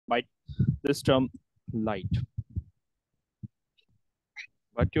by this term light.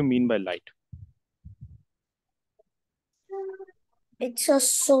 What do you mean by light? It's a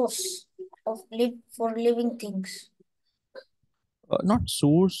source of for living things. Not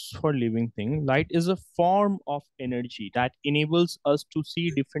source for living thing. Light is a form of energy that enables us to see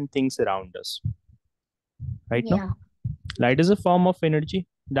different things around us. Right now, Yeah. light is a form of energy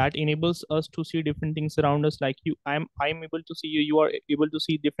that enables us to see different things around us. Like you, I'm able to see you. You are able to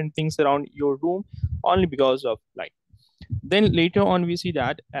see different things around your room only because of light. Then later on, we see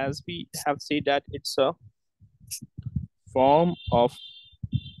that as we have said that it's a form of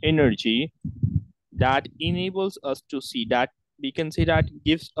energy that enables us to see, that we can say that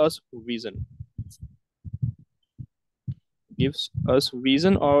gives us vision,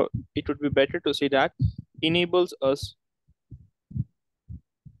 or it would be better to say that enables us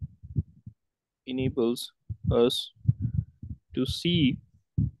to see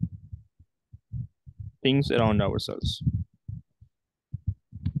things around ourselves.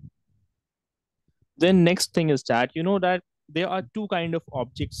 Then next thing is that you know that there are two kind of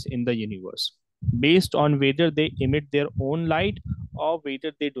objects in the universe based on whether they emit their own light or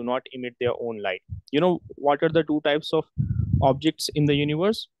whether they do not emit their own light. You know what are the two types of objects in the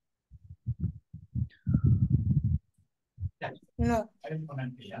universe? No.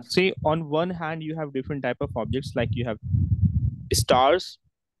 Say on one hand you have different type of objects, like you have stars.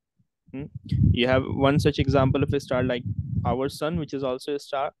 You have one such example of a star like our sun, which is also a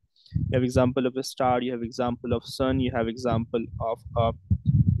star. You have example of a star, you have example of sun, you have example of a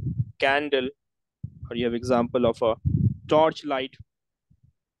candle, or you have example of a torch light.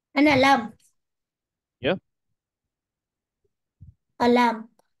 An alarm. Yeah, Alarm.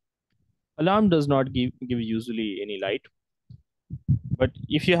 alarm does not give usually any light, but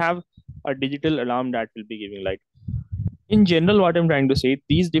if you have a digital alarm, that will be giving light. In general, what I'm trying to say,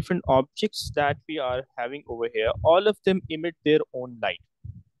 these different objects that we are having over here, all of them emit their own light.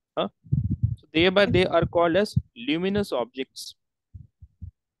 Huh? So thereby they are called as luminous objects.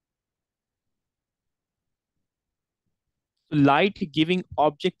 Light giving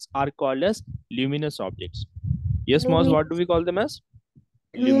objects are called as luminous objects. Yes, Moz, what do we call them as?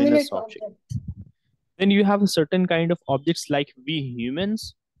 Luminous Luminous object. object. Then you have a certain kind of objects like we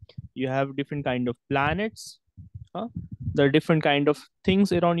humans. You have different kind of planets. Huh? There are different kind of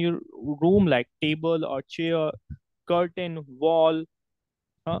things around your room, like table or chair, curtain, wall.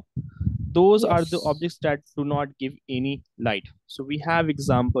 Huh? Those are the Yes. objects that do not give any light. So we have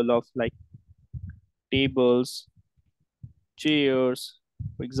example of like tables, chairs,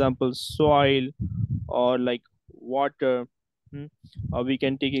 for example, soil, or like water. Or we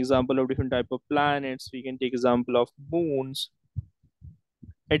can take example of different type of planets. We can take example of moons,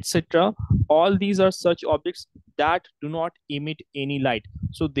 etc. All these are such objects that do not emit any light.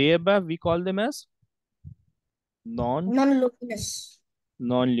 So thereby we call them as Non-luminous.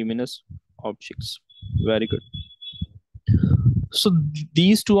 non-luminous objects. Very good. So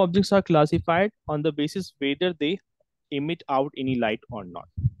these two objects are classified on the basis whether they emit out any light or not.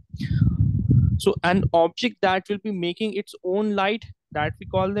 So an object that will be making its own light, that we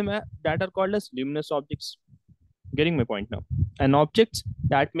call them that are called as luminous objects. Getting my point now? An object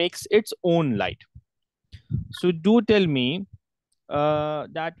that makes its own light. So do tell me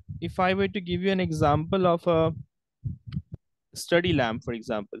that if I were to give you an example of a study lamp, for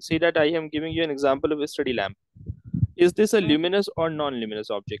example, say that I am giving you an example of a study lamp. Is this a luminous or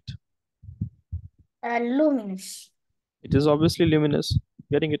non-luminous object? Luminous. It is obviously luminous.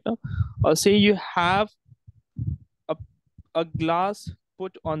 Getting it now? Or say you have a, a glass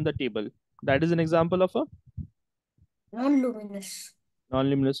put on the table. That is an example of a Non-luminous.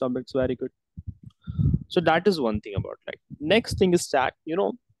 non-luminous objects. Very good. So that is one thing about light. Next thing is that, you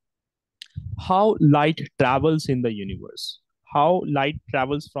know, how light travels in the universe. How light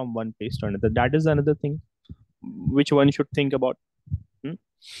travels from one place to another. That is another thing which one should think about.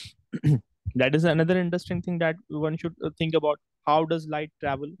 Hmm? That is another interesting thing that one should think about. How does light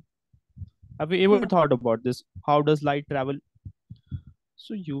travel? Have you ever thought about this? How does light travel?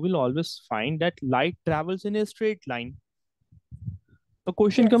 So you will always find that light travels in a straight line. The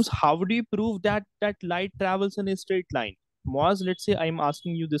question comes, Yes. how do you prove that light travels in a straight line? Moaz, let's say I'm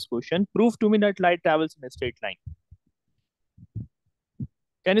asking you this question. Prove to me that light travels in a straight line.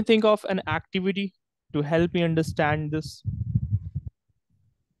 Can you think of an activity to help me understand this?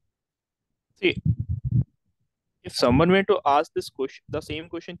 See, if someone were to ask this question, the same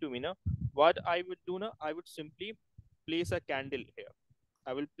question to me, now, what I would do now, I would simply place a candle here.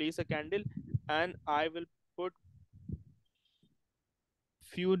 I will place a candle and I will put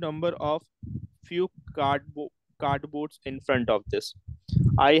few cardboards in front of this.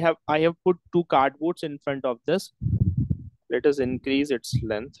 I have put two cardboards in front of this. Let us increase its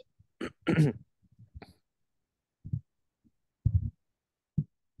length.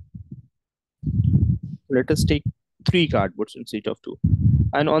 Let us take three cardboards instead of two.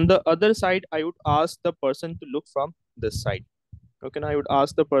 And on the other side, I would ask the person to look from this side. Okay, now I would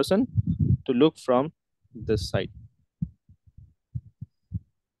ask the person to look from this side.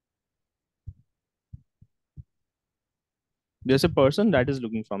 There's a person that is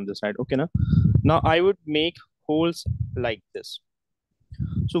looking from this side. Okay, now I would make holes like this.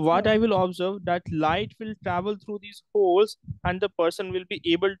 So what I will observe that light will travel through these holes and the person will be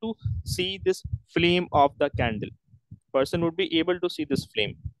able to see this flame of the candle. Person would be able to see this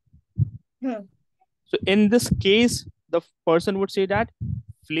flame. So in this case, the person would say that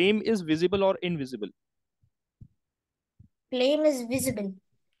flame is visible or invisible. Flame is visible.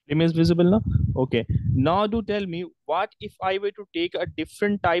 Flame is visible now. Okay. Now do tell me, what if I were to take a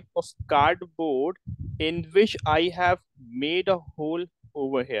different type of cardboard in which I have made a hole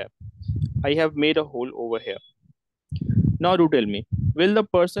over here? I have made a hole over here. Now do tell me, will the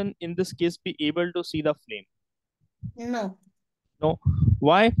person in this case be able to see the flame? No. No.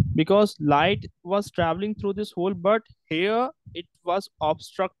 Why? Because light was traveling through this hole, but here it was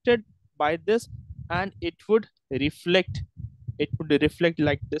obstructed by this and it would reflect. It would reflect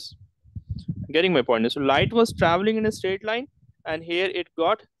like this. Getting my point? So light was traveling in a straight line and here it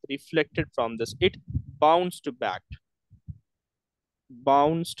got reflected from this. It bounced back.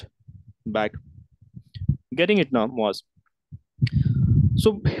 Bounced back. Getting it now, Moaz?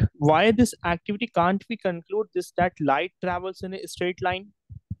 So why this activity can't we conclude this that light travels in a straight line?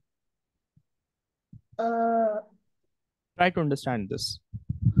 Try to understand this.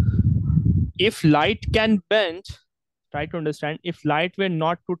 If light can bend, try to understand, if light were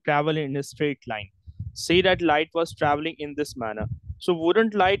not to travel in a straight line, say that light was traveling in this manner, so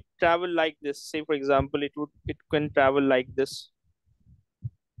wouldn't light travel like this? Say for example, it can travel like this.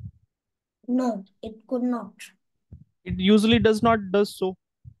 No, it could not. It usually does so.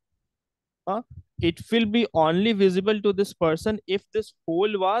 It will be only visible to this person if this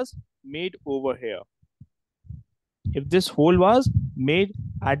hole was made over here. If this hole was made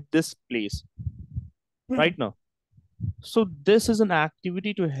at this place, right now. So this is an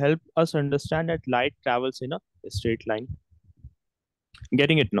activity to help us understand that light travels in a straight line.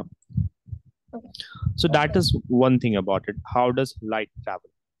 Getting it now? So that is one thing about it. How does light travel?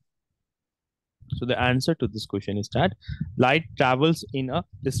 So the answer to this question is that light travels in a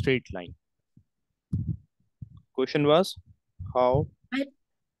straight line. Question was how?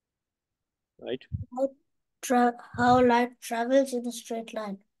 Right? How light travels in a straight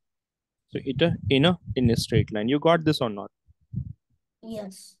line. So it in a straight line. You got this or not?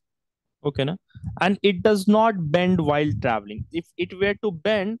 Yes. Okay, na? And it does not bend while traveling. If it were to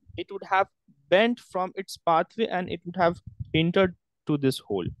bend, it would have bent from its pathway and it would have entered to this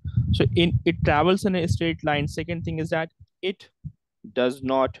hole. So it travels in a straight line. Second thing is that it does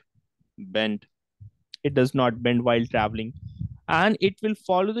not bend. It does not bend while traveling. And it will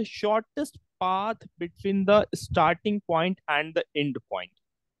follow the shortest path between the starting point and the end point.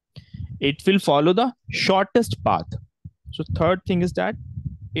 It will follow the shortest path. So third thing is that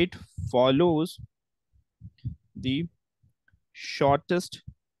it follows the shortest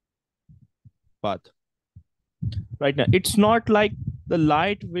path. Right now, it's not like the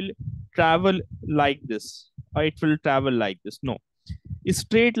light will travel like this or it will travel like this. No, a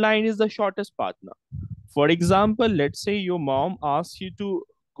straight line is the shortest path now. For example, let's say your mom asks you to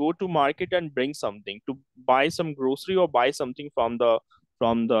go to market and bring something, to buy some grocery or buy something from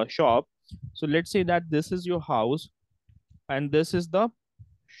the shop. So let's say that this is your house and this is the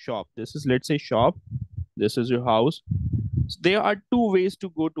shop. This is, let's say, shop. This is your house. So there are two ways to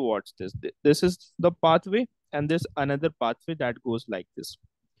go towards this. This is the pathway and there's another pathway that goes like this.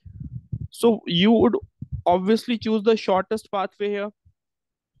 So you would obviously choose the shortest pathway here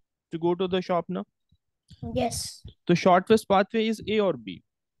to go to the shop now. Yes. The shortest pathway is A or B?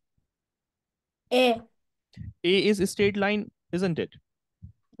 A. A is a straight line, isn't it?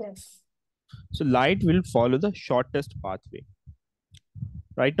 Yes. So light will follow the shortest pathway.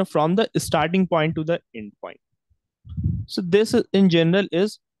 Right now, from the starting point to the end point. So this in general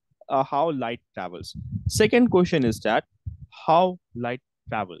is how light travels. Second question is that how light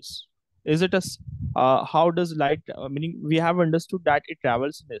travels. Is it how does light, meaning we have understood that it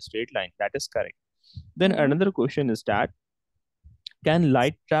travels in a straight line. That is correct. Then another question is that can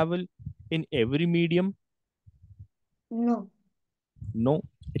light travel in every medium? No. No,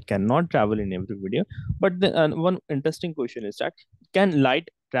 it cannot travel in every medium. But the, one interesting question is that can light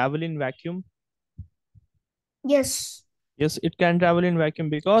travel in vacuum? Yes. Yes, it can travel in vacuum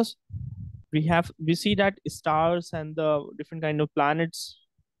because we see that stars and the different kind of planets.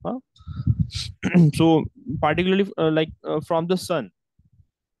 Huh? So particularly from the sun,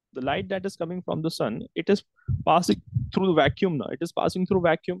 the light that is coming from the sun, it is passing through the vacuum now. It is passing through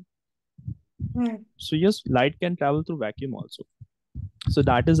vacuum. Hmm. So yes, light can travel through vacuum also. So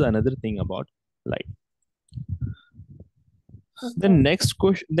that is another thing about light. The Okay.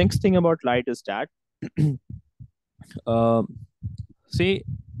 next thing about light is that uh, see,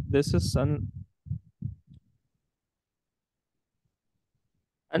 this is sun,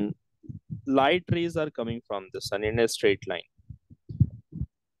 and light rays are coming from the sun in a straight line.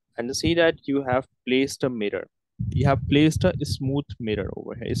 And see that you have placed a mirror. You have placed a smooth mirror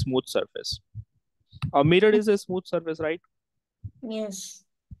over here, a smooth surface. A mirror is a smooth surface, right? Yes.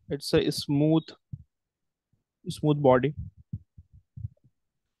 It's a smooth body.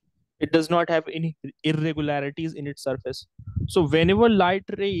 It does not have any irregularities in its surface. So whenever light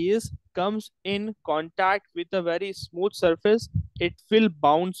rays comes in contact with a very smooth surface, it will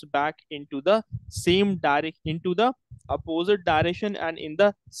bounce back into the same direction, into the opposite direction, and in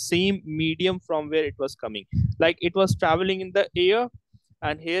the same medium from where it was coming. Like it was traveling in the air,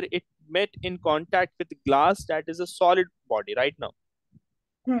 and here it met in contact with glass that is a solid body right now.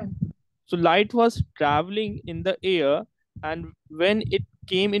 Hmm. So light was traveling in the air, and when it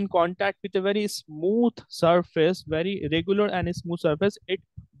came in contact with a very smooth surface, very regular and smooth surface, it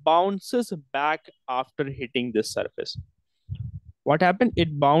bounces back after hitting this surface. What happened?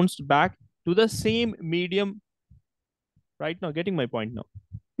 It bounced back to the same medium. Right now, getting my point now.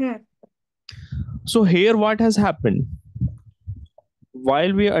 Hmm. So here, what has happened?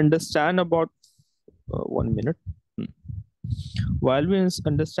 While we understand about 1 minute, while we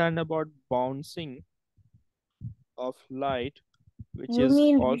understand about bouncing of light, which You is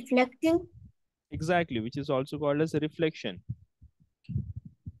mean all reflecting? exactly, which is also called as a reflection.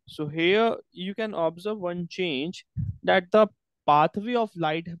 So here you can observe one change, that the pathway of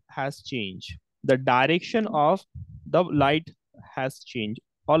light has changed. The direction of the light has changed.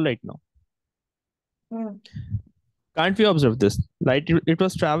 All right now. Hmm. Can't we observe this? Light, it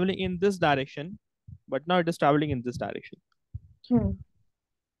was traveling in this direction, but now it is traveling in this direction. Hmm.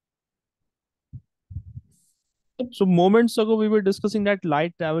 So moments ago we were discussing that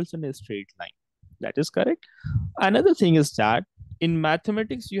light travels in a straight line. That is correct. Another thing is that in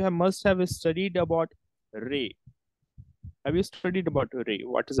mathematics you must have studied about ray. Have you studied about ray?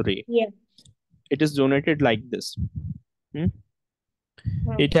 What is ray? Yeah. It is donated like this. Hmm?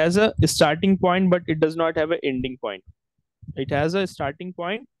 Hmm. It has a starting point, but it does not have an ending point. It has a starting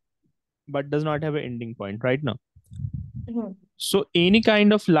point, but does not have an ending point right now. Hmm. So any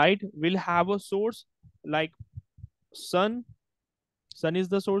kind of light will have a source, like sun. Sun is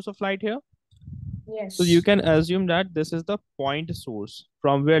the source of light here. So you Yes. can assume that this is the point source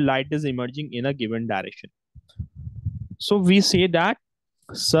from where light is emerging in a given direction. So we say that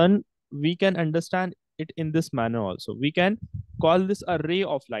sun, we can understand it in this manner also. We can call this a ray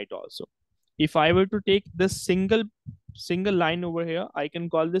of light also. If I were to take this single line over here, I can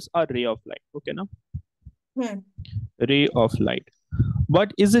call this a ray of light. Okay, now Hmm. ray of light.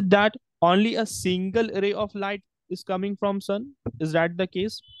 But is it that only a single ray of light is coming from sun? Is that the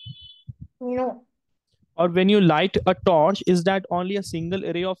case? No. Or when you light a torch, is that only a single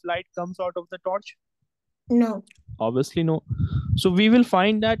ray of light comes out of the torch? No. Obviously no. So we will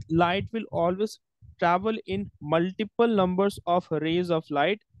find that light will always travel in multiple numbers of rays of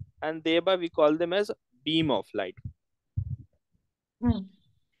light, and thereby we call them as beam of light. Hmm.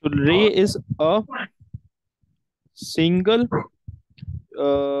 So ray is a single,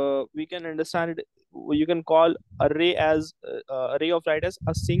 we can understand it, you can call a ray as a ray of light as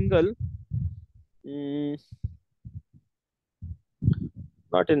a single, mm,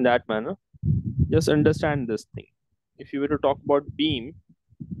 not in that manner. Just understand this thing. If you were to talk about beam,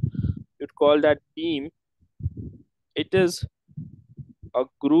 you'd call that beam, it is a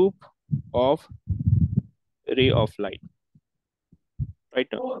group of ray of light, right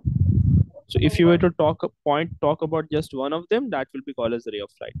now. So if you were to talk about just one of them, that will be called as ray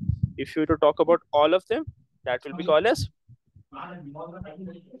of light. If you were to talk about all of them, that will be called as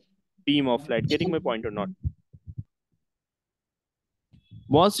beam of light. Getting my point or not?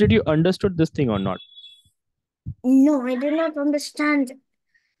 Was did you understood this thing or not? No, I did not understand.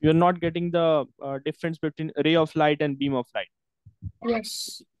 You're not getting the difference between ray of light and beam of light.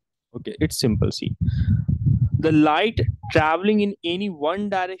 Yes. Okay, it's simple. See, the light traveling in any one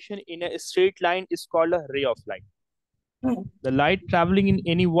direction in a straight line is called a ray of light. Hmm. The light traveling in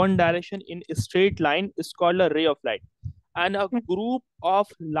any one direction in a straight line is called a ray of light. And a Hmm. group of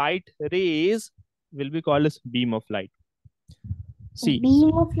light rays will be called as beam of light. See,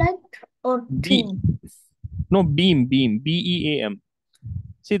 Beam of light or B, beam? no, beam, BEAM.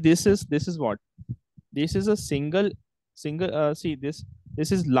 See, this is what? This is a single. See, this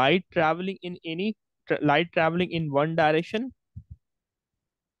is light traveling in any light traveling in one direction.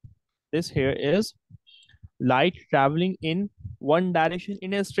 This here is light traveling in one direction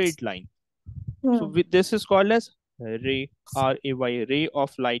in a straight line. So Hmm. this is called as ray, RAY, ray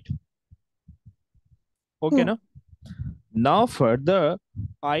of light. Okay, Hmm. now. Now further,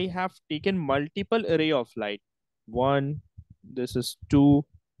 I have taken multiple array of light. One, this is two,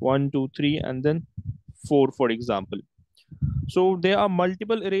 one, two, three, and then four, for example. So there are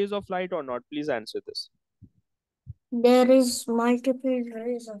multiple arrays of light or not? Please answer this. There is multiple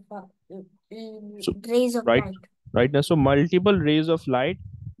rays of So rays of right, light. right now, so multiple rays of light,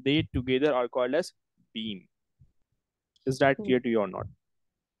 they together are called as beam. Is that Hmm. clear to you or not?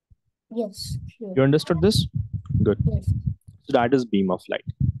 Yes. You Sure. understood this? Good. Yes. So that is beam of light.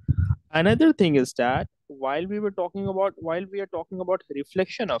 Another thing is that while we are talking about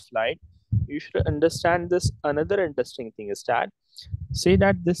reflection of light, you should understand this. Another interesting thing is that say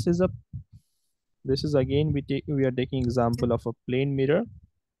that this is again we are taking example of a plane mirror,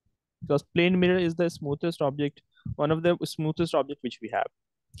 because plane mirror is the smoothest object, one of the smoothest object which we have.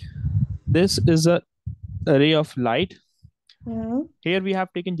 This is a ray of light. Hmm. Here we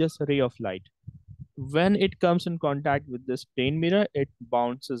have taken just a ray of light. When it comes in contact with this plane mirror, it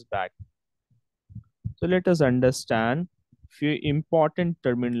bounces back. So let us understand few important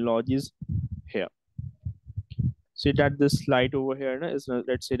terminologies here. Say that this light over here is,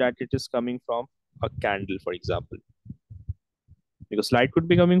 let's say that it is coming from a candle, for example, because light could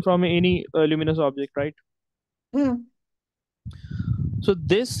be coming from any luminous object, right? Hmm. So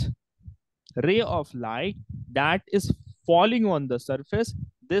this ray of light that is falling on the surface,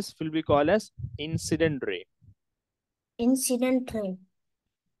 this will be called as incident ray. Incident ray.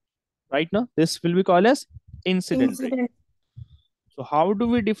 Right now, this will be called as incident ray. Incident. So how do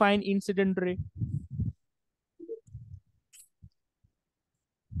we define incident ray?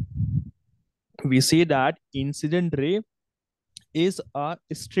 We say that incident ray is a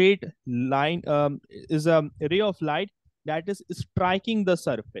straight line, is a ray of light that is striking the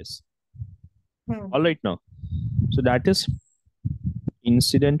surface. Hmm. All right, now, so that is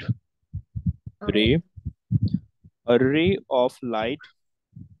incident Array. ray, a ray of light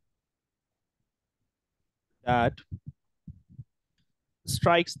that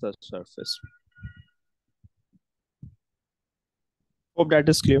strikes the surface. Hope that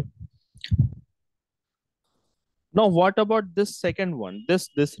is clear. Now what about this second one, this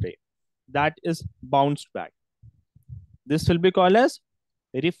ray that is bounced back? This will be called as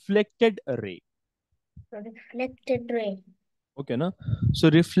reflected ray. Reflected ray. Okay, no? So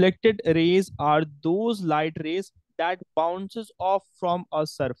reflected rays are those light rays that bounces off from a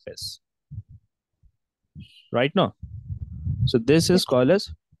surface. Right now. So this is called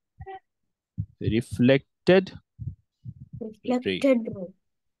as reflected ray. Reflected ray.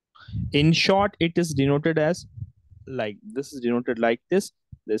 In short, it is denoted as like this is denoted like this.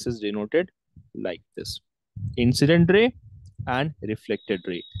 This is denoted like this. Incident ray and reflected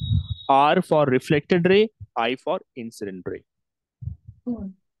ray. R for reflected ray, I for incident ray. Hmm.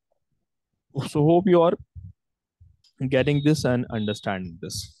 So hope you are getting this and understanding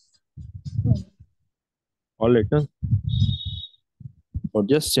this. Hmm. All right. Now, or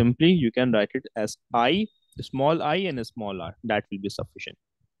just simply you can write it as I, small I and a small r. That will be sufficient.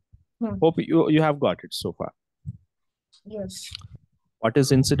 Hmm. Hope you have got it so far. Yes. What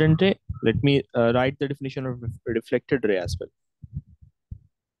is incident ray? Let me write the definition of reflected ray as well.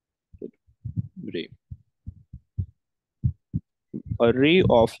 Ray. A ray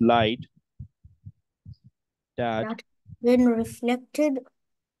of light that That when reflected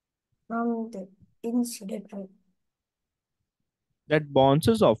from the incident ray. that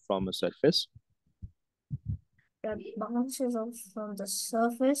bounces off from a surface. That bounces off from the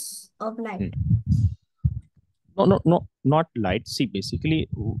surface of light. No, not light. See, basically,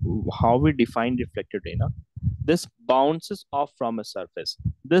 how we define reflected ray, na? This bounces off from a surface.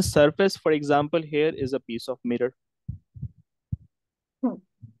 This surface, for example, here is a piece of mirror, Hmm.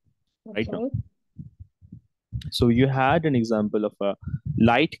 right now. Okay. So you had an example of a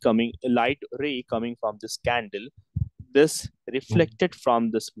light ray coming from this candle. This reflected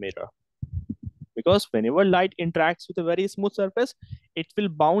from this mirror. Because whenever light interacts with a very smooth surface, it will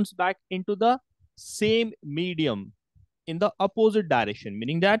bounce back into the same medium in the opposite direction,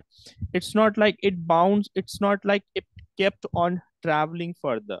 meaning that it's not like it bounced, it's not like it kept on traveling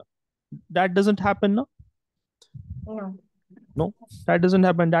further. That doesn't happen, no? No. No, that doesn't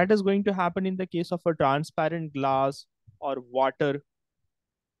happen. That is going to happen in the case of a transparent glass or water,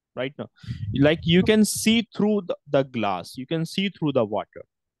 right? Now, like you can see through the glass, you can see through the water.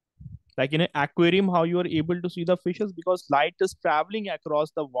 Like in an aquarium, how you are able to see the fishes, because light is traveling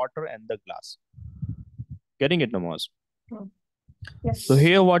across the water and the glass. Getting it, Namaz? So Yes.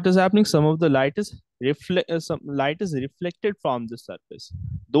 here, what is happening? Some of the light is some light is reflected from the surface.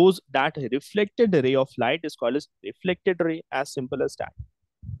 That reflected ray of light is called as reflected ray. As simple as that.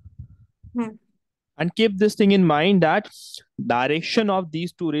 Hmm. And keep this thing in mind that direction of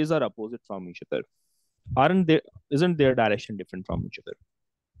these two rays are opposite from each other. Aren't they? Isn't their direction different from each other?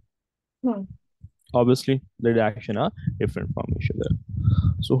 Hmm. Obviously, the direction are different from each other.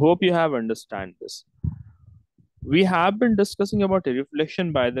 So hope you have understand this. We have been discussing about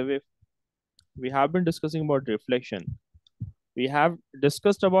reflection, by the way. We have been discussing about reflection. We have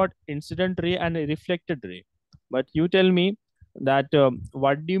discussed about incident ray and reflected ray. But you tell me that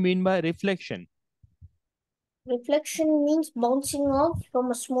what do you mean by reflection? Reflection means bouncing off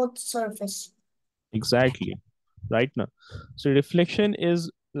from a smooth surface. Exactly. Right now. So reflection is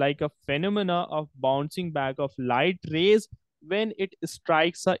like a phenomena of bouncing back of light rays when it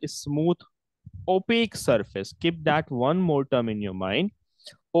strikes a smooth opaque surface. Keep that one more term in your mind.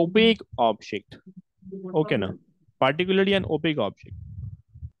 Opaque object. Okay, now. Particularly an opaque object.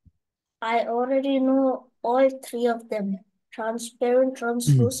 I already know all three of them: transparent,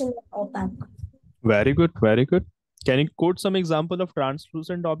 translucent, and opaque. Very good, very good. Can you quote some example of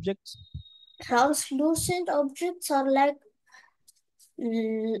translucent objects? Translucent objects are like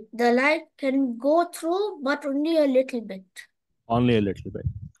the light can go through, but only a little bit. Only a little bit.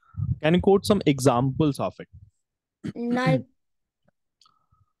 Can you quote some examples of it? Like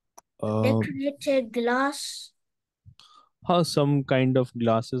uh, decorated glass. how some kind of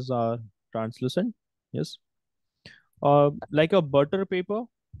glasses are translucent? Yes. Like a butter paper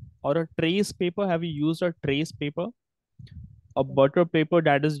or a trace paper. Have you used a trace paper? A butter paper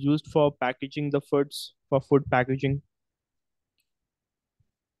that is used for packaging the foods, for food packaging,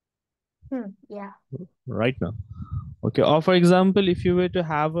 Yeah. right now. Okay. Or for example, if you were to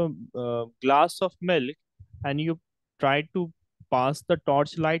have a glass of milk and you try to pass the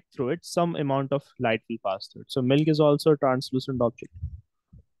torch light through it, some amount of light will pass through it. So milk is also a translucent object.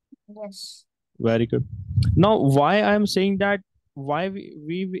 Yes. Very good. Now, why I'm saying that, why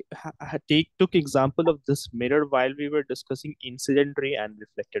took example of this mirror while we were discussing incident ray and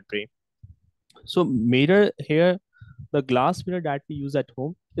reflected ray. So mirror here, the glass mirror that we use at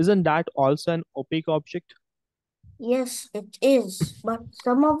home, isn't that also an opaque object? Yes, it is, but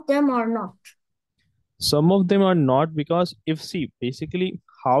some of them are not. Some of them are not, because if see basically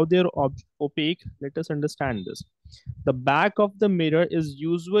how they're opaque, let us understand this. The back of the mirror is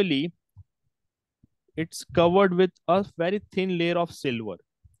usually, it's covered with a very thin layer of silver.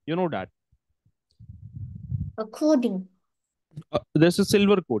 You know that. A coding. There's a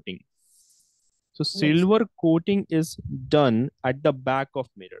silver coating. So Yes. silver coating is done at the back of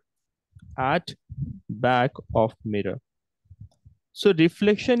mirror. At back of mirror. So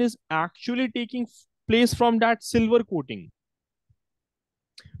reflection is actually taking place from that silver coating.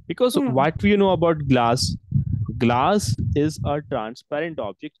 Because Hmm. what we know about glass, glass is a transparent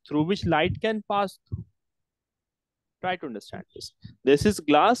object through which light can pass through. Try to understand this. This is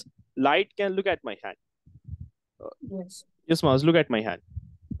glass. Light can look at my hand. Yes. Yes, Maz, look at my hand.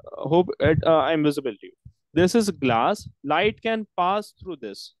 Hope I'm visible to you. This is glass. Light can pass through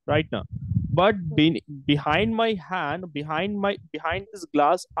this right now. But behind my hand, behind this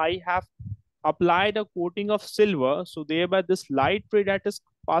glass, I have applied a coating of silver. So thereby this light ray that is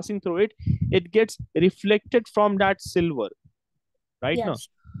passing through it, it gets reflected from that silver. Right now. Yes.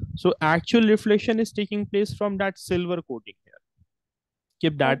 So actual reflection is taking place from that silver coating here.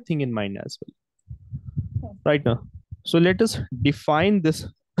 Keep that thing in mind as well. Right now. So let us define this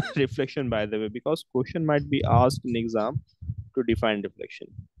reflection, by the way, because question might be asked in exam to define reflection.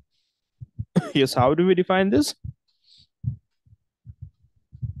 Yes, how do we define this?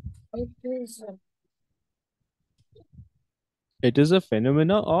 It is a It is a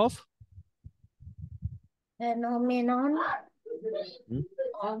phenomena of phenomenon hmm,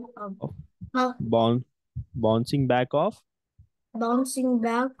 of of uh, bouncing back bouncing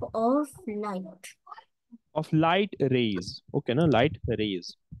back of light. of light rays. Okay, no, light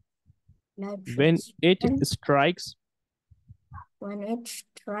rays. Light When rays. it And strikes when it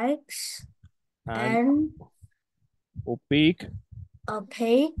strikes an an opaque,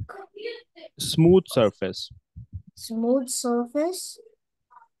 opaque, smooth surface. smooth surface.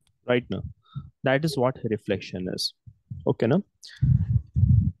 Right now, that is what reflection is. Okay, no.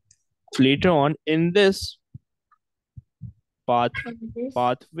 Later on in this path And this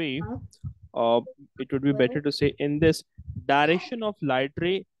pathway, path uh, it would be where better to say in this direction of light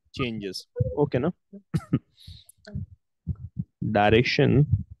ray changes. Okay, no? Direction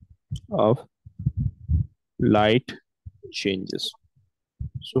of light changes.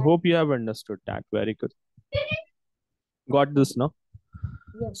 So hope you have understood that. Very good. Got this now?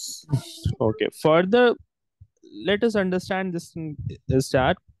 Yes. Okay. Further, let us understand this thing is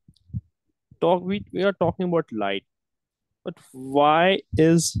that we are talking about light, but why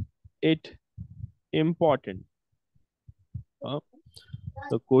is it important? Uh,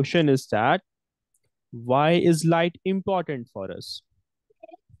 the question is that why is light important for us?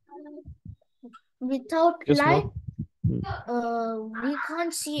 Without Yes, light, no? Hmm. we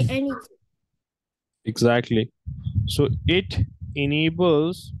can't see anything. Exactly. So it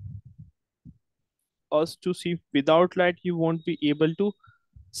enables us to see. Without light, you won't be able to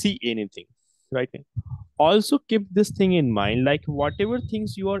see anything, right? Also keep this thing in mind, like whatever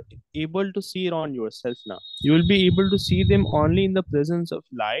things you are able to see around yourself now, you will be able to see them only in the presence of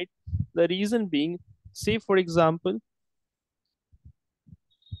light. The reason being, say for example,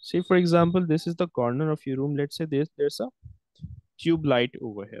 this is the corner of your room. Let's say there's a tube light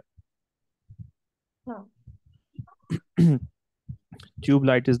over Huh. here. Tube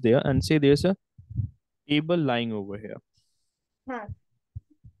light is there, and say there's a table lying over here. Huh.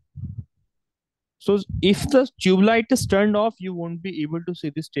 So if the tube light is turned off, you won't be able to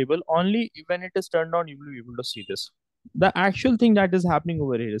see this table. Only when it is turned on, you will be able to see this. The actual thing that is happening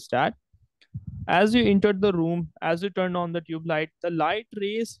over here is that as you entered the room, as you turned on the tube light, the light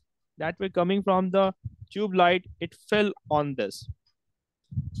rays that were coming from the tube light, it fell on this.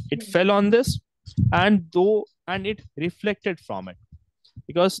 It Hmm. fell on this, and it reflected from it.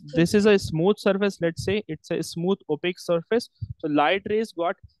 Because this is a smooth surface, let's say it's a smooth opaque surface. So light rays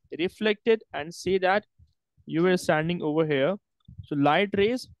got reflected, and say that you were standing over here. So light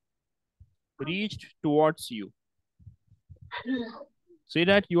rays reached towards you. Hmm. Say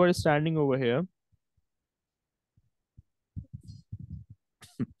that you are standing over here.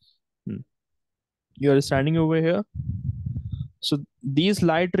 Hmm. You are standing over here. So these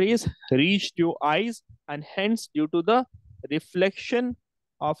light rays reached your eyes, and hence, due to the reflection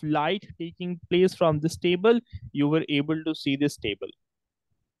of light taking place from this table, you were able to see this table.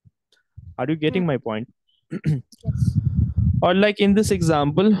 Are you Hmm. getting my point? Yes. Or, like in this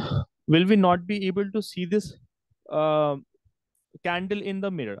example, will we not be able to see this uh, candle in the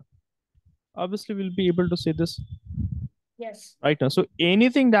mirror? Obviously, we'll be able to see this Yes. right now. So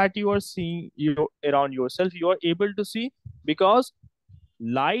anything that you are seeing around yourself, you are able to see, because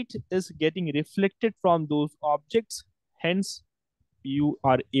light is getting reflected from those objects. Hence, you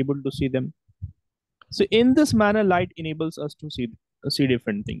are able to see them. So in this manner, light enables us to see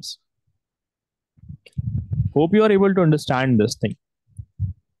different things. Hope you are able to understand this thing.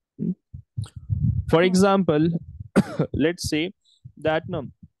 For Hmm. example, let's say that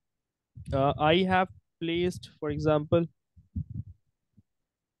no, I have placed, for example,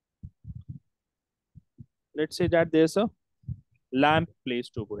 let's say that there's a lamp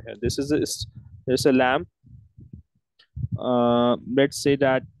placed over here. There's a lamp. Let's say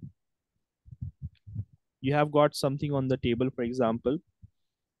that you have got something on the table. For example,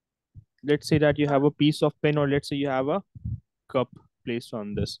 let's say that you have a piece of pen, or let's say you have a cup placed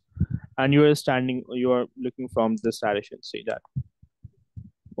on this, and you are looking from this direction. Say that.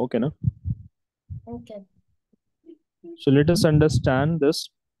 Okay, no? Okay. So let us understand this,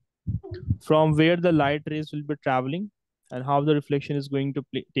 from where the light rays will be traveling and how the reflection is going to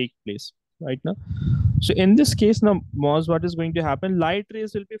take place right now. So in this case now, Moz, what is going to happen? Light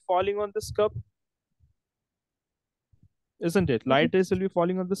rays will be falling on this cup, isn't it? Light rays will be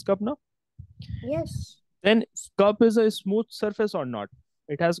falling on this cup now. Yes. Then cup is a smooth surface or not?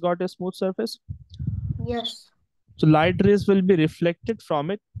 It has got a smooth surface. Yes. So light rays will be reflected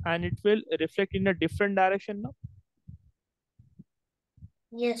from it, and it will reflect in a different direction now.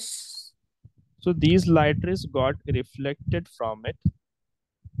 Yes. So these light rays got reflected from it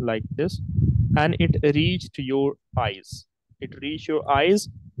like this, and it reached your eyes. It reached your eyes,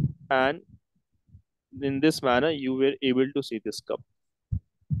 and in this manner, you were able to see this cup.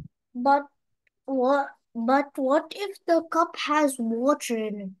 But what if the cup has water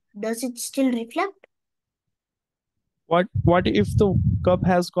in it? Does it still reflect? What if the cup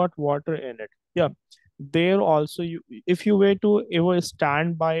has got water in it? Yeah, there also, if you were to ever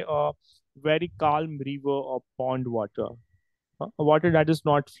stand by a very calm river or pond water, water that is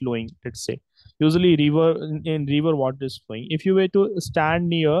not flowing, let's say, usually in river water is flowing. If you were to stand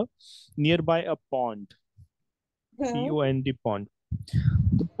nearby a pond, Hmm. pond,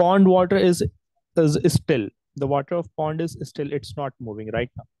 the pond water is still. The water of pond is still, it's not moving right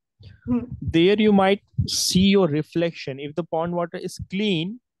now. There you might see your reflection. If the pond water is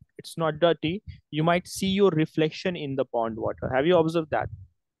clean, it's not dirty, you might see your reflection in the pond water. Have you observed that?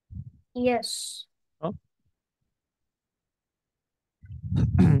 Yes. Huh?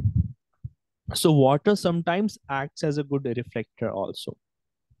 So water sometimes acts as a good reflector also.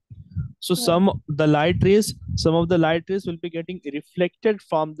 So Hmm. some of the light rays will be getting reflected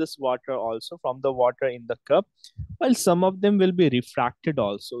from this water also, from the water in the cup, while some of them will be refracted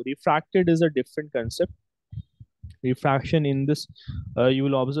also. Refracted is a different concept. Refraction in this, you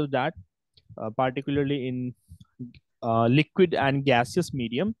will observe that particularly in liquid and gaseous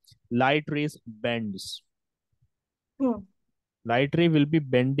medium, light rays bends. Hmm. Light ray will be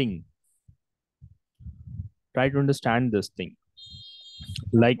bending. Try to understand this thing.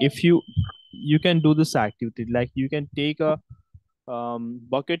 Like Okay. if you can do this activity, like you can take a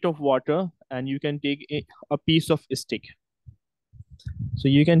bucket of water and you can take a piece of stick. So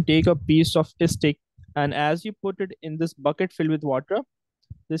you can take a piece of stick, and as you put it in this bucket filled with water,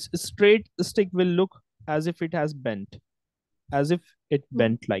 this straight stick will look as if it has bent, as if it Hmm.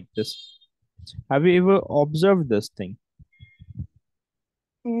 bent like this. Have you ever observed this thing?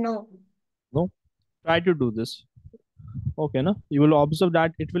 No. No. Try to do this. Okay, no, you will observe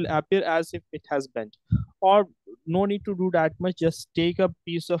that it will appear as if it has bent. Or no need to do that much, just take a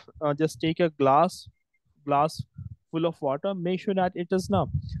piece of just take a glass full of water. Make sure that it is now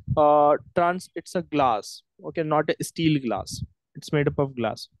it's a glass, okay, not a steel glass. It's made up of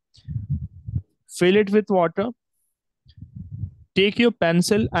glass. Fill it with water. Take your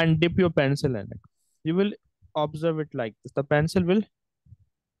pencil and dip your pencil in it. You will observe it like this. The pencil will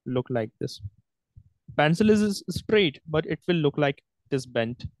look like this. Pencil is straight, but it will look like it is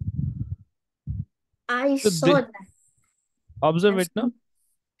bent. I So saw they that. observe I've it now. seen.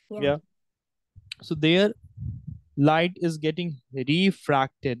 Yeah. Yeah. So there light is getting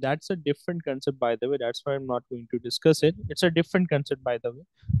refracted. That's a different concept, by the way. That's why I'm not going to discuss it. It's a different concept, by the way,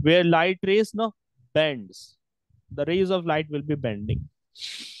 where light rays now bends. The rays of light will be bending.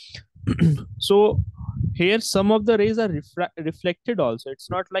 So here some of the rays are reflected also. It's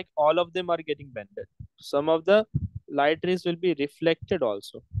not like all of them are getting bended. Some of the light rays will be reflected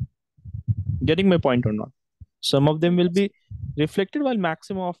also. Getting my point or not? Some of them will Yes. be reflected while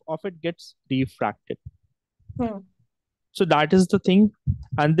maximum of it gets refracted. Hmm. So that is the thing,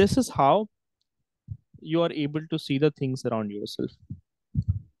 and this is how you are able to see the things around yourself.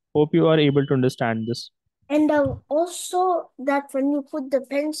 Hope you are able to understand this. And also that when you put the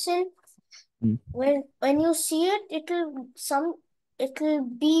pencil, Mm. when you see it, it'll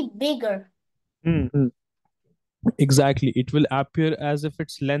be bigger. Mhm. Exactly, it will appear as if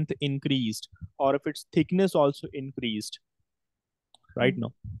its length increased or if its thickness also increased. Right Hmm.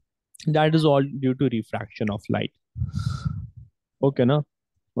 now, that is all due to refraction of light. Okay, now,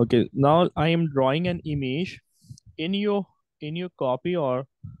 okay, now I am drawing an image in your copy, or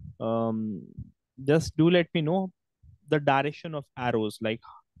um, just do let me know the direction of arrows, like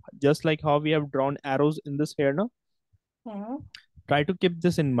just like how we have drawn arrows in this here now. Hmm. Try to keep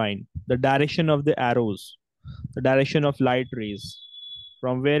this in mind, the direction of the arrows, the direction of light rays,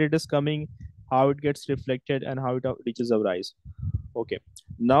 from where it is coming, how it gets reflected, and how it reaches our eyes. Okay,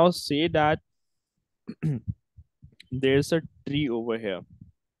 now say that there's a tree over here.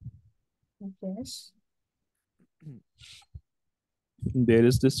 Yes. There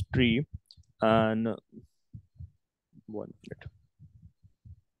is this tree, and 1 minute.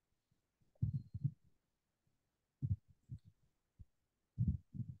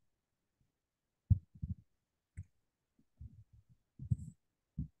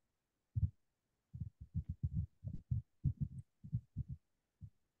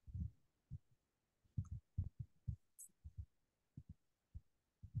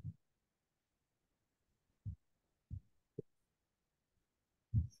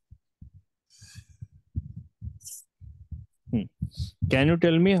 Hmm. Can you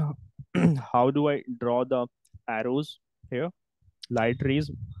tell me how do I draw the arrows here? Light rays,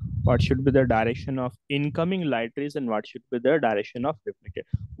 what should be the direction of incoming light rays and what should be the direction of reflected?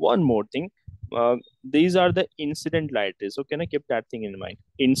 One more thing, these are the incident light rays. So can I keep that thing in mind?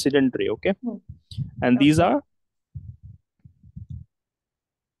 Incident ray, okay? Hmm. And these Okay. are,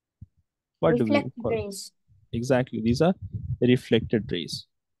 what do we Reflected call? rays. Exactly, these are reflected rays.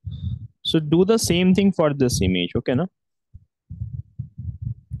 So do the same thing for this image, okay? No?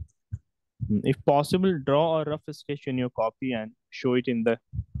 If possible, draw a rough sketch in your copy and show it in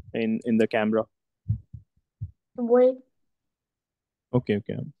the camera. Wait. Okay,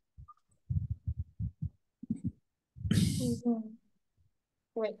 okay. Mhm.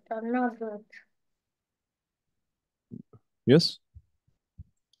 Wait. I'm not good. Yes.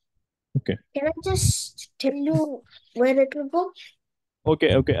 Okay. Can I just tell you where it will go?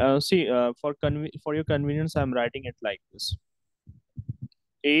 Okay. Okay. See, for your convenience, I'm writing it like this: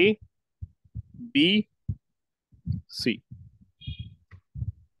 A, B, C.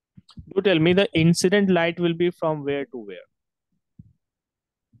 Do tell me the incident light will be from where to where?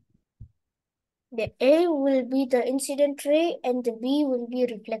 The A will be the incident ray and the B will be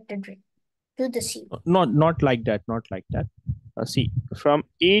reflected ray to the C. Not like that. Not like that. See, from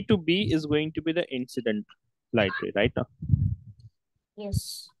A to B is going to be the incident light ray, right now,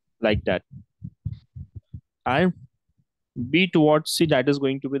 Yes. like that, and B towards C, that is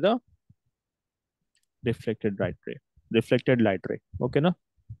going to be the reflected light ray. Reflected light ray. Okay, na?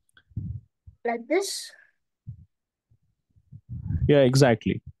 Like this? Yeah,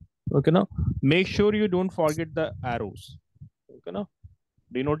 exactly. Okay, now make sure you don't forget the arrows. Okay, now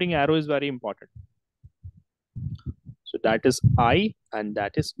denoting arrow is very important. So that is I and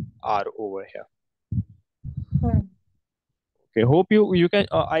that is R over here. Hmm. Okay, hope you can.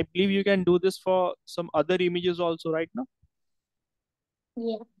 I believe you can do this for some other images also right now.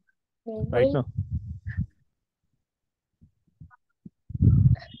 Yeah. Right Maybe. now.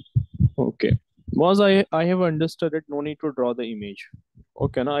 Okay. Was I have understood it. No need to draw the image.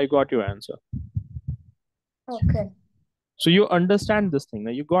 Okay, now I got your answer. Okay. So you understand this thing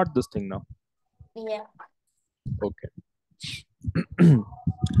now. You got this thing now. Yeah. Okay.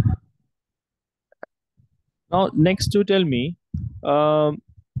 Now next to tell me, um,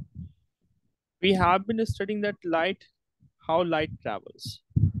 we have been studying that light, how light travels.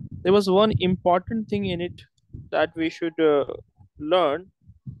 There was one important thing in it that we should learn.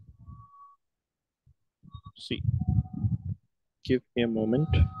 See, give me a moment.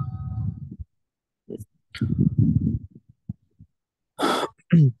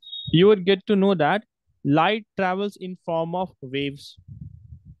 You would get to know that light travels in form of waves.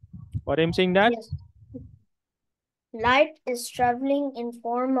 What I'm saying that? Yes. Light is traveling in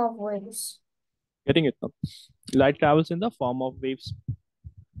form of waves. Getting it now. Light travels in the form of waves.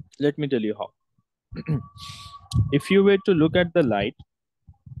 Let me tell you how. If you were to look at the light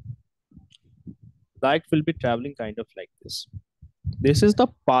will be traveling kind of like this. This is the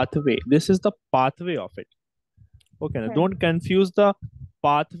pathway. This is the pathway of it. Okay, now Hmm. don't confuse the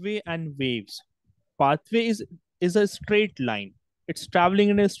pathway and waves. Pathway is a straight line. It's traveling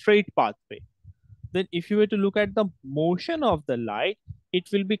in a straight pathway. Then if you were to look at the motion of the light, it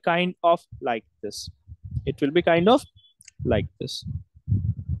will be kind of like this. It will be kind of like this.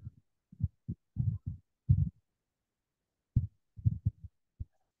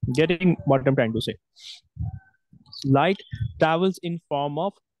 Getting what I'm trying to say. Light travels in form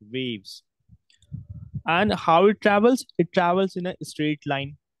of waves. And how it travels? It travels in a straight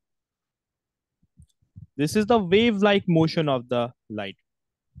line. This is the wave-like motion of the light.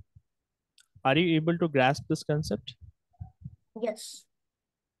 Are you able to grasp this concept? Yes.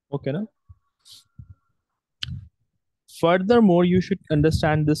 Okay, no? Furthermore, you should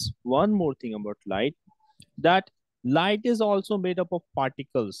understand this one more thing about light, that light is also made up of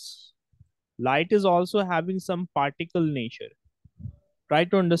particles. Light is also having some particle nature. Try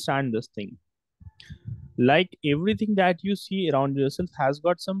to understand this thing. Like everything that you see around yourself has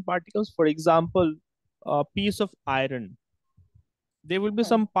got some particles. For example, a piece of iron, there will be Hmm.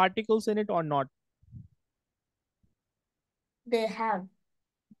 some particles in it or not. They have.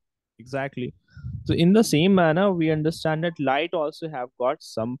 Exactly. So in the same manner, we understand that light also have got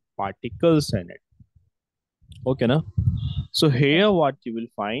some particles in it. Okay, na? So Hmm. here what you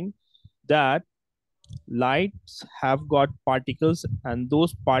will find that lights have got particles, and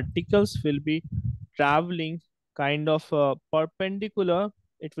those particles will be traveling kind of perpendicular.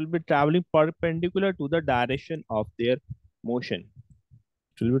 It will be traveling perpendicular to the direction of their motion.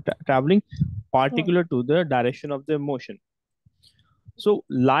 It will be traveling Hmm. particular to the direction of their motion. So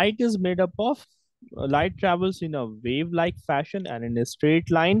light is made up of light travels in a wave like fashion and in a straight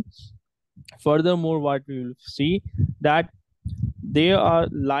line. Furthermore, what we will see that there are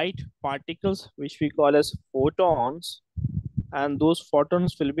light particles which we call as photons, and those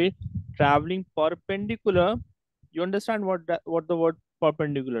photons will be traveling perpendicular. You understand what the word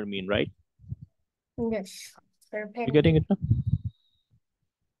perpendicular mean, right? Yes. You getting Perpendicular. it now?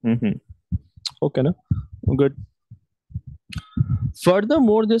 Mm-hmm. Okay, no? Good.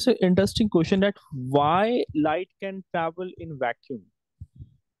 Furthermore, there's an interesting question that why light can travel in vacuum.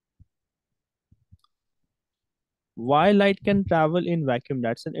 Why light can travel in vacuum?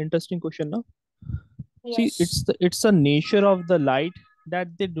 That's an interesting question, no? See, Yes. it's a nature of the light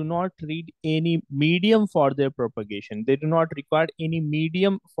that they do not need any medium for their propagation. They do not require any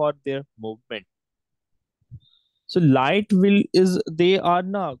medium for their movement. So they are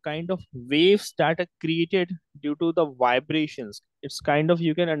now kind of waves that are created due to the vibrations. It's kind of,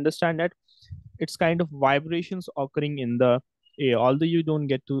 you can understand that it's kind of vibrations occurring in the air. Although you don't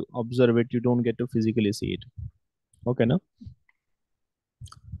get to observe it, you don't get to physically see it. Okay, no?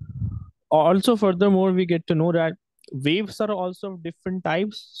 Also, furthermore, we get to know that waves are also of different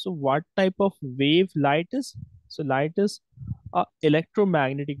types. So what type of wave light is? So light is a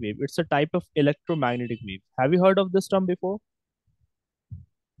electromagnetic wave. It's a type of electromagnetic wave. Have you heard of this term before?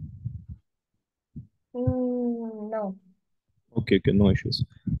 No. Okay, okay, no issues.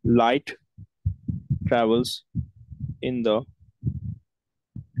 Light travels in the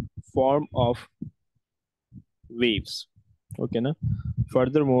form of waves. Okay, na?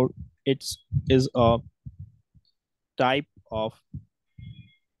 Furthermore, it's is a type of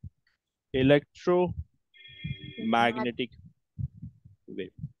Mag- electromagnetic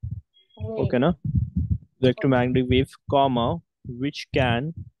wave. Okay, Wave. na? Okay. Electromagnetic wave, comma, which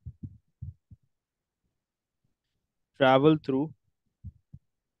can travel through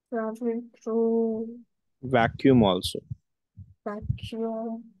Travel through vacuum also.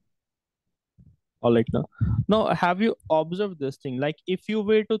 vacuum. All right, now have you observed this thing? Like if you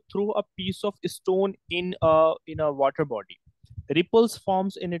were to throw a piece of stone in a water body, ripples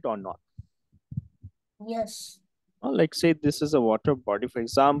forms in it or not? Yes. Like say this is a water body, for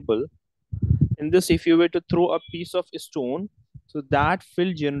example. In this, if you were to throw a piece of stone, so that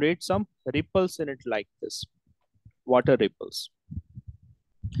will generate some ripples in it like this, water ripples.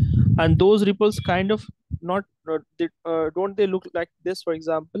 And those ripples kind of don't they look like this, for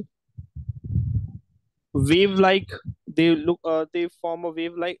example? Wave like, they form a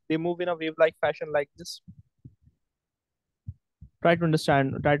wave like, they move in a wave like fashion like this. Try to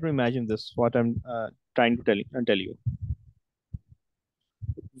understand, try to imagine this, what I'm trying to tell you.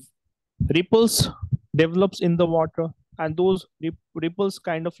 Ripples develops in the water, and those ripples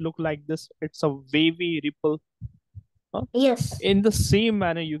kind of look like this. It's a wavy ripple. Huh? Yes. In the same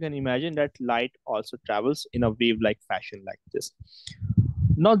manner, you can imagine that light also travels in a wave like fashion like this.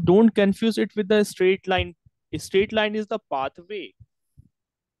 Now don't confuse it with the straight line. A straight line is the pathway.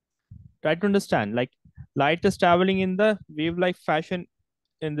 Try to understand, like light is traveling in the wave like fashion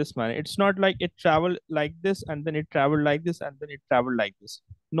in this manner. It's not like it traveled like this and then it traveled like this and then it traveled like this.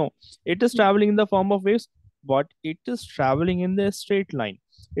 No, it is traveling in the form of waves, but it is traveling in the straight line.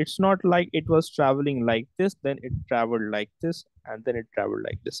 It's not like it was traveling like this, then it traveled like this, and then it traveled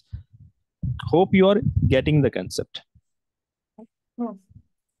like this. Hope you are getting the concept. Hmm.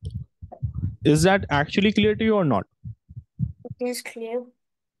 Is that actually clear to you or not? It is clear.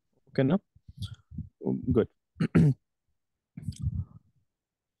 Okay, no? Good.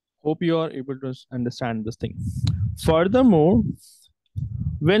 Hope you are able to understand this thing. Furthermore,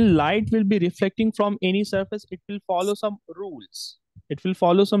 when light will be reflecting from any surface, it will follow some rules. It will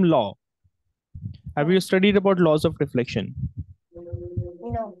follow some law. Have you Hmm. studied about laws of reflection?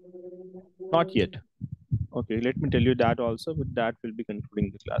 No. Not yet. Okay, let me tell you that also, but that will be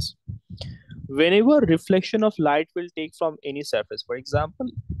concluding the class. Whenever reflection of light will take from any surface, for example,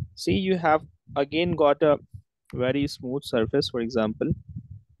 see you have again got a very smooth surface, for example.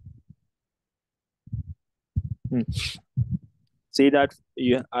 Hmm. Say that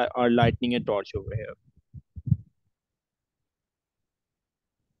you are lighting a torch over here.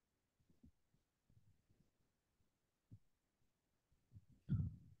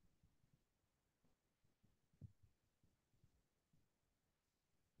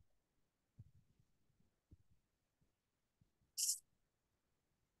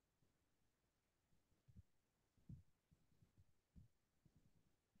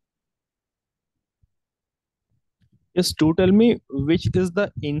 Just to tell me which is the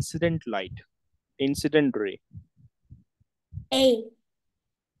incident light, incident ray. A.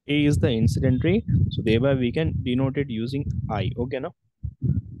 A is the incident ray, so thereby we can denote it using I. Okay, now,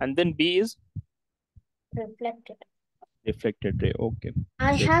 and then B is Reflected. reflected ray. Okay,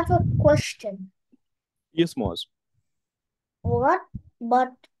 I good. have a question. Yes, Moz. What?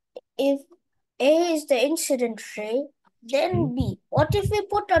 But if A is the incident ray, Hmm? then B. What if we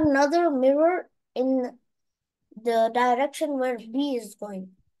put another mirror in the direction where B is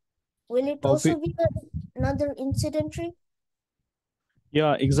going? Will it We, also be another incident ray?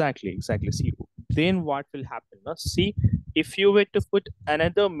 yeah, exactly. See, then what will happen? Now, see, if you were to put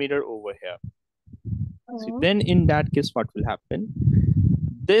another mirror over here, see, Hmm. then in that case, what will happen?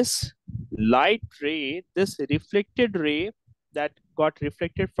 This light ray, this reflected ray that got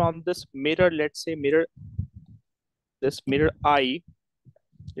reflected from this mirror, let's say mirror, this mirror I,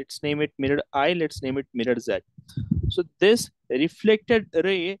 let's name it mirror I, let's name it mirror Z. So this reflected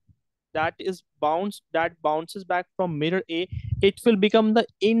ray that bounces back from mirror A, it will become the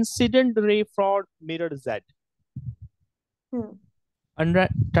incident ray for mirror Z. And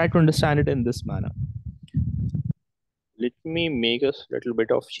try to understand it in this manner. Let me make a little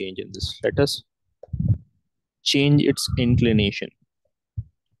bit of change in this. Let us change its inclination.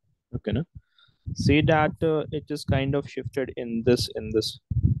 Okay, no? Say that it is kind of shifted in this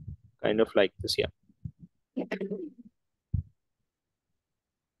kind of like this, yeah.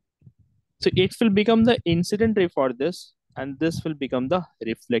 So it will become the incident ray for this, and this will become the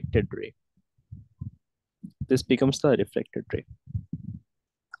reflected ray. This becomes the reflected ray.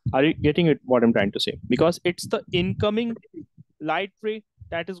 Are you getting it, what I'm trying to say? Because it's the incoming light ray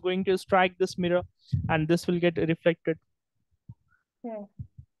that is going to strike this mirror, and this will get reflected.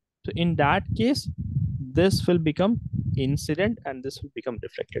 So in that case, this will become incident and this will become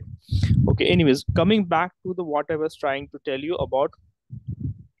reflected. Okay, anyways, coming back to the what I was trying to tell you about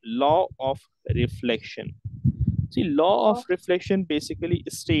law of reflection. See, law of reflection basically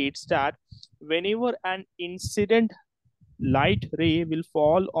states that whenever an incident light ray will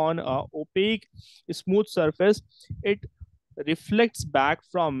fall on a opaque smooth surface, it reflects back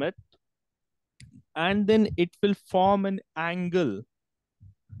from it, and then it will form an angle.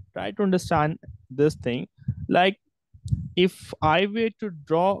 Try to understand this thing. Like, if I were to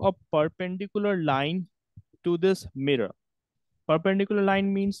draw a perpendicular line to this mirror, perpendicular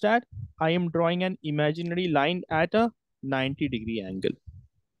line means that I am drawing an imaginary line at a 90-degree angle.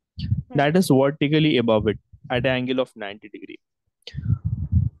 That is vertically above it at an angle of 90 degree.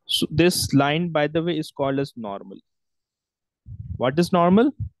 So this line, by the way, is called as normal. What is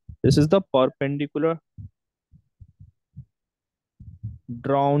normal? This is the perpendicular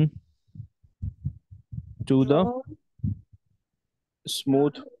drawn to the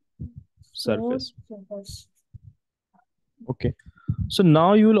smooth surface. Okay. So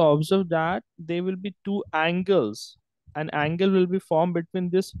now you will observe that there will be two angles. An angle will be formed between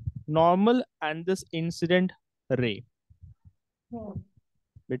this normal and this incident ray.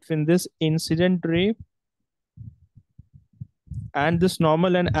 Between this incident ray and this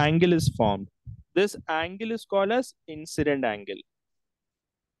normal, an angle is formed. This angle is called as incident angle.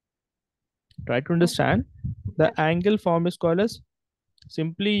 Try to understand. The angle form is called as,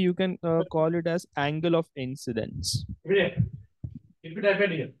 simply you can call it as angle of incidence.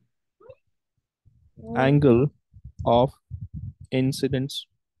 Angle of incidence.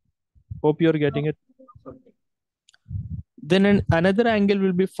 Hope you're getting it. Then another angle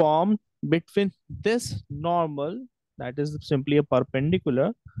will be formed between this normal, that is simply a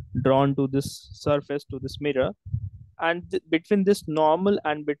perpendicular drawn to this surface, to this mirror, and between this normal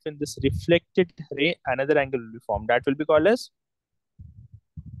and between this reflected ray, another angle will be formed. That will be called as,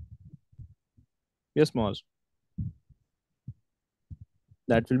 yes, Moaz.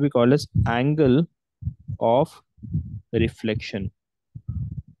 That will be called as angle of reflection.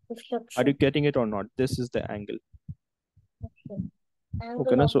 Are you getting it or not? This is the angle.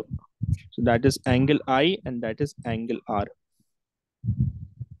 Okay, na? So that is angle I and that is angle R.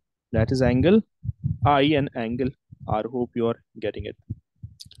 That is angle I and angle R. Hope you are getting it.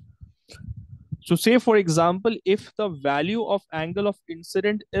 So say, for example, if the value of angle of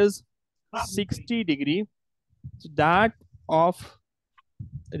incident is 60 degree, so that of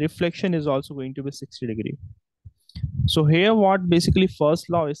reflection is also going to be 60 degree. So here what basically first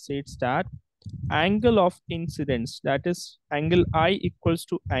law states that angle of incidence, that is angle I, equals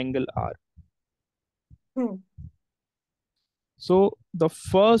to angle R. So the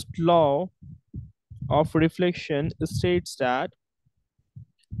first law of reflection states that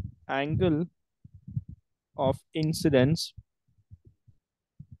angle of incidence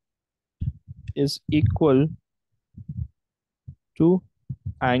is equal to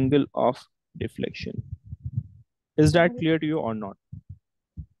angle of deflection. Is that clear to you or not?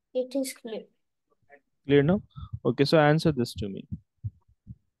 It is clear. Clear now? Okay, so answer this to me.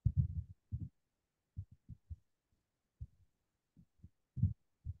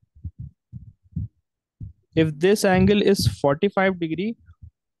 If this angle is 45 degree,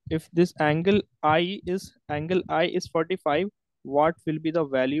 if this angle I is 45, what will be the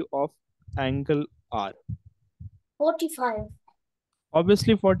value of angle R? 45.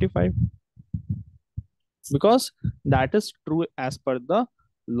 Obviously 45. Because that is true as per the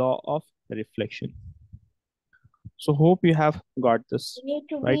law of reflection. So hope you have got this. You need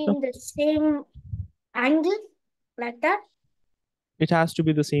to right be now? in the same angle like that. It has to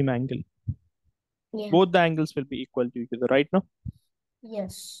be the same angle. Yeah. Both the angles will be equal to each other, right now?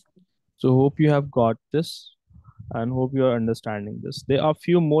 Yes. So hope you have got this and hope you are understanding this. There are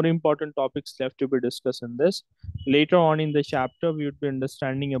few more important topics left to be discussed in this. Later on in the chapter, we would be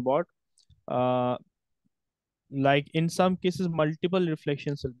understanding about uh, like in some cases multiple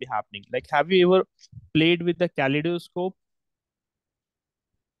reflections will be happening. Like, have you ever played with the kaleidoscope?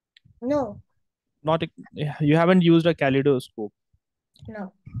 No, Not you haven't used a kaleidoscope.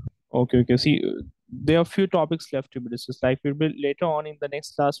 no. Okay. See, there are few topics left to be discussed. Like, we'll be later on in the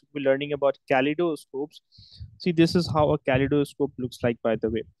next class, we'll be learning about kaleidoscopes. See, this is how a kaleidoscope looks like, by the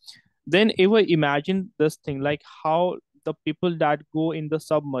way. Then ever imagine this thing, like how the people that go in the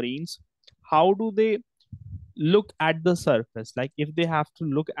submarines, how do they look at the surface? Like, if they have to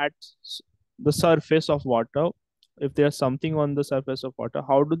look at the surface of water, if there's something on the surface of water,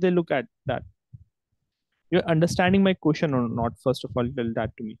 how do they look at that? You're understanding my question or not? First of all, tell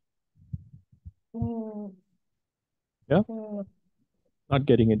that to me. Mm, Yeah, mm. not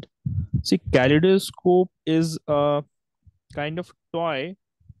getting it. See, kaleidoscope is a kind of toy A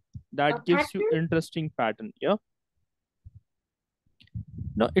that gives you pattern? interesting pattern. Yeah,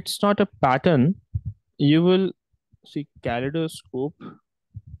 no, it's not a pattern. You will see kaleidoscope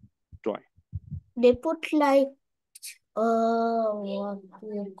toy. They put like what do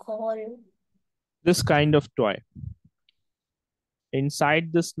you call? This kind of toy.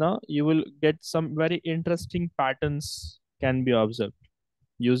 Inside this now, you will get some very interesting patterns can be observed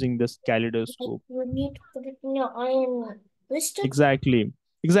using this Like kaleidoscope. you need to put it in your eye and twist it. Exactly.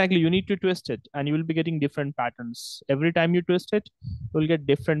 Exactly. You need to twist it and you will be getting different patterns. Every time you twist it, you'll get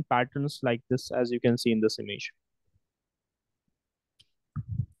different patterns like this, as you can see in this image.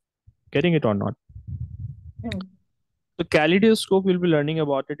 Getting it or not? Mm. The kaleidoscope, we'll be learning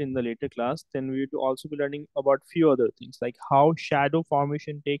about it in the later class. Then we will also be learning about few other things like how shadow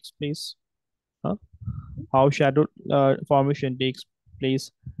formation takes place, huh? How shadow formation takes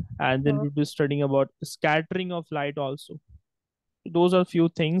place, and then Mm. we'll be studying about scattering of light also. Those are few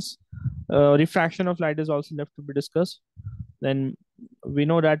things. Refraction of light is also left to be discussed. Then we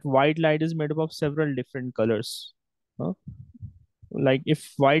know that white light is made up of several different colors, huh? Like,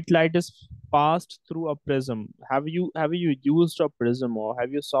 if white light is passed through a prism, have you used a prism, or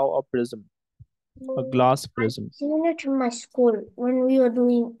have you saw a prism, a glass I've prism? seen it in my school when we were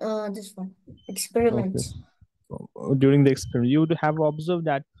doing this one Okay. experiments. During the experiment, you would have observed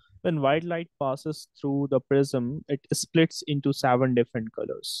that when white light passes through the prism, it splits into seven different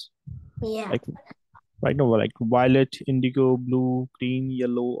colors. Yeah. Like right now, like violet, indigo, blue, green,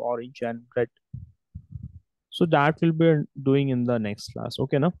 yellow, orange, and red. So that will be doing in the next class.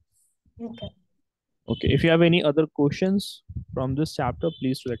 Okay, now. Okay. Okay. If you have any other questions from this chapter,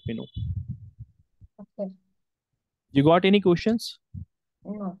 please let me know. Okay. You got any questions?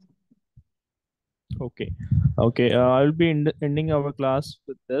 No. Okay. Okay. I'll be ending our class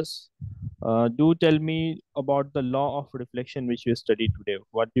with this. Do tell me about the law of reflection which we studied today.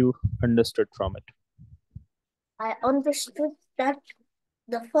 What you understood from it? I understood that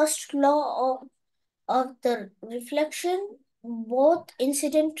the first law of the reflection, both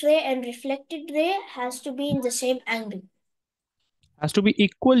incident ray and reflected ray has to be in the same angle. Has to be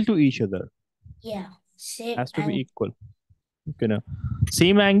equal to each other. Yeah, same Has to be angle. equal. Okay. Now,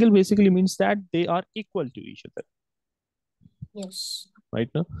 same angle basically means that they are equal to each other. Yes. Right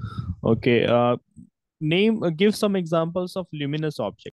now. Okay. Give some examples of luminous objects.